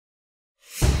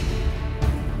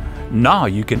Now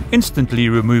you can instantly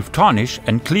remove tarnish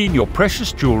and clean your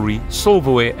precious jewelry,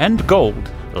 silverware and gold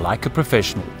like a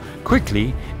professional,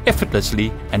 quickly,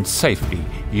 effortlessly and safely,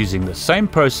 using the same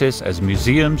process as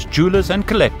museums, jewelers and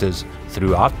collectors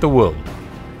throughout the world.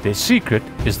 Their secret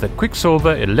is the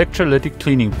Qwicksilver electrolytic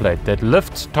cleaning plate that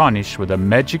lifts tarnish with a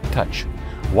magic touch,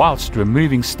 whilst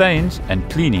removing stains and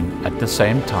cleaning at the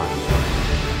same time.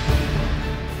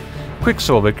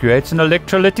 Qwicksilver creates an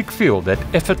electrolytic field that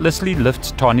effortlessly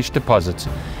lifts tarnish deposits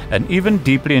and even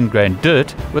deeply ingrained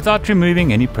dirt without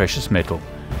removing any precious metal.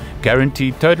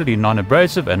 Guaranteed totally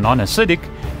non-abrasive and non-acidic,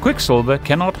 Qwicksilver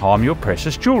cannot harm your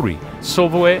precious jewelry,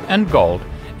 silverware and gold,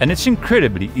 and it's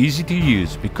incredibly easy to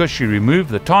use because you remove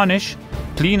the tarnish,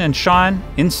 clean and shine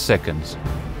in seconds.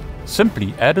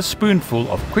 Simply add a spoonful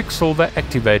of Qwicksilver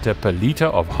activator per liter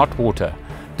of hot water,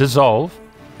 dissolve,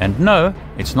 and no,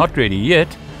 it's not ready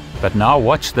yet, but now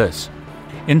watch this.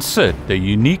 Insert the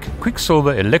unique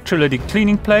Qwicksilver electrolytic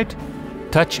cleaning plate,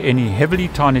 touch any heavily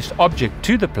tarnished object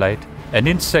to the plate, and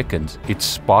in seconds it's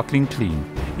sparkling clean,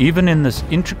 even in this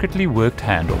intricately worked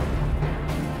handle.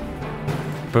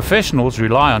 Professionals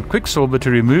rely on Qwicksilver to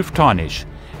remove tarnish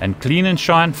and clean and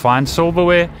shine fine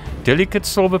silverware, delicate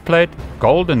silver plate,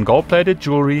 gold and gold-plated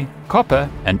jewelry, copper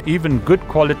and even good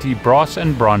quality brass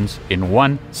and bronze in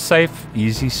one safe,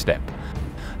 easy step.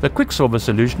 The Qwicksilver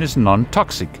solution is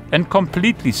non-toxic and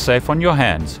completely safe on your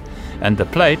hands, and the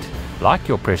plate, like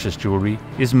your precious jewelry,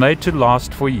 is made to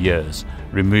last for years,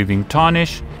 removing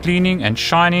tarnish, cleaning and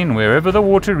shining wherever the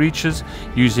water reaches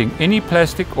using any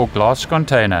plastic or glass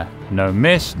container. No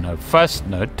mess, no fuss,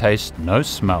 no taste, no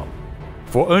smell.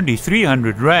 For only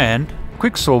 300 Rand,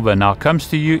 Qwicksilver now comes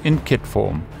to you in kit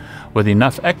form, with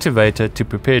enough activator to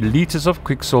prepare liters of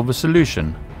Qwicksilver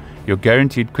solution. Your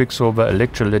guaranteed Qwicksilver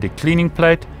electrolytic cleaning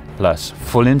plate plus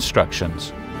full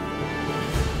instructions.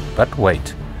 But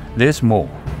wait, there's more.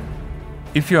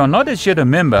 If you are not as yet a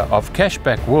member of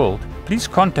Cashback World, please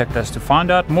contact us to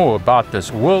find out more about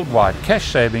this worldwide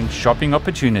cash-saving shopping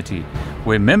opportunity,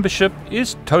 where membership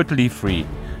is totally free,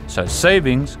 so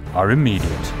savings are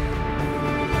immediate.